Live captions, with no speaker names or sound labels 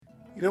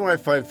You know what I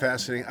find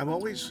fascinating? I'm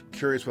always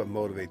curious what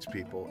motivates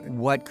people.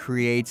 What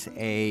creates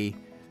a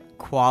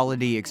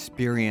quality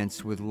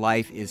experience with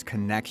life is I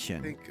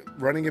connection. think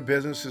running a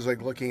business is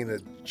like looking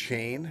at a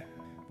chain.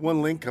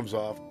 One link comes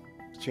off,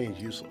 the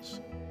chain's useless.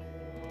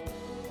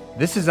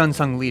 This is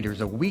Unsung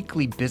Leaders, a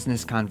weekly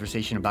business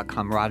conversation about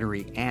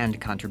camaraderie and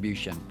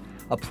contribution,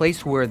 a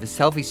place where the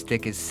selfie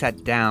stick is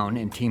set down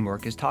and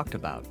teamwork is talked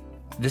about.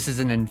 This is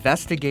an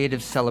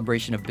investigative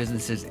celebration of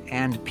businesses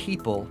and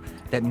people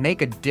that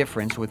make a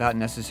difference without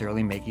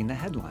necessarily making the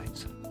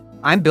headlines.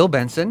 I'm Bill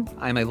Benson.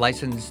 I'm a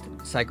licensed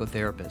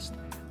psychotherapist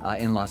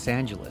in Los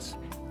Angeles.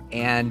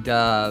 And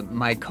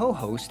my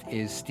co-host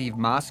is Steve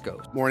Mosco.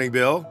 Morning,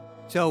 Bill.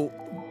 So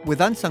with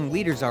Unsung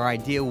Leaders, our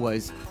idea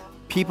was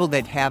people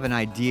that have an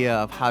idea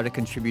of how to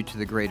contribute to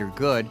the greater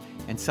good,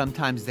 and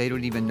sometimes they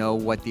don't even know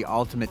what the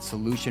ultimate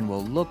solution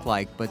will look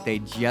like, but they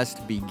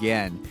just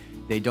begin.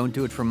 They don't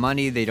do it for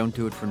money, they don't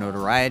do it for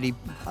notoriety,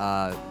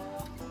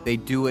 they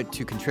do it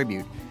to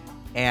contribute.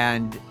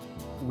 And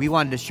we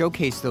wanted to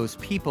showcase those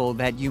people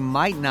that you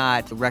might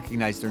not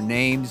recognize their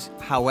names,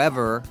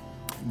 however,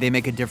 they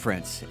make a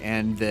difference,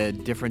 and the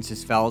difference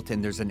is felt,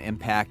 and there's an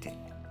impact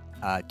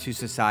to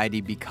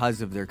society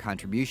because of their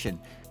contribution.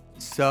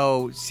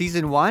 So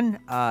season 1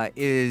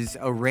 is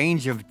a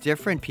range of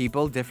different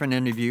people, different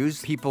interviews,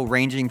 people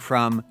ranging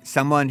from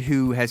someone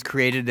who has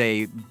created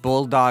a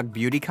bulldog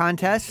beauty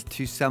contest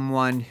to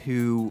someone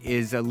who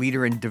is a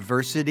leader in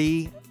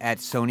diversity at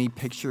Sony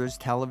Pictures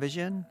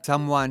Television,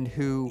 someone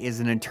who is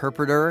an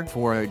interpreter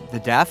for the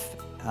deaf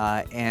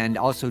and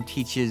also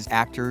teaches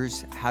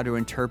actors how to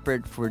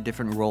interpret for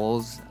different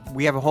roles.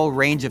 We have a whole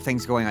range of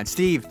things going on.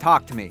 Steve,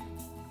 talk to me.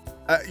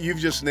 You've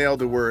just nailed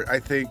the word. I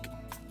think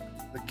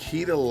the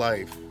key to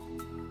life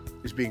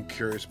is being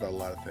curious about a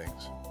lot of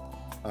things,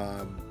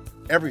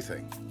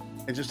 everything,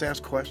 and just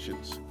ask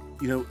questions.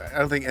 You know, I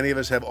don't think any of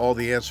us have all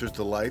the answers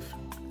to life,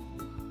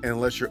 and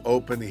unless you're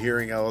open to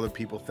hearing how other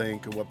people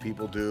think and what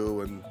people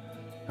do and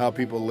how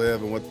people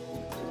live and what,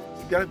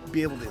 you got to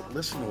be able to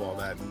listen to all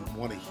that and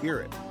want to hear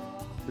it.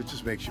 It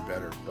just makes you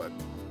better. But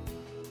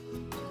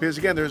because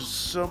again, there's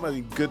so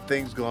many good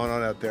things going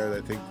on out there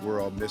that I think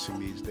we're all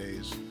missing these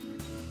days.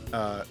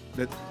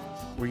 That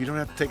where you don't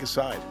have to take a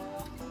side.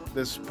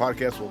 This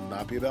podcast will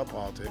not be about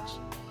politics.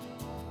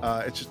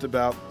 It's just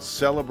about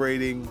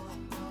celebrating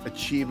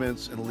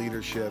achievements and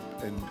leadership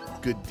and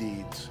good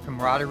deeds.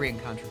 Camaraderie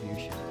and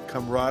contribution.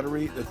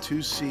 Camaraderie, the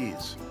 2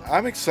 C's.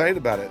 I'm excited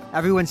about it.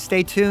 Everyone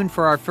stay tuned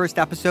for our first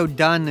episode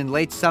done in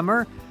late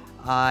summer.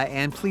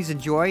 And please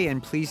enjoy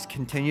and please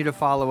continue to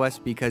follow us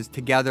because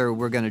together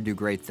we're going to do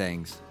great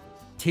things.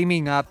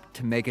 Teaming up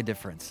to make a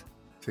difference.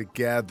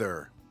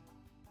 Together.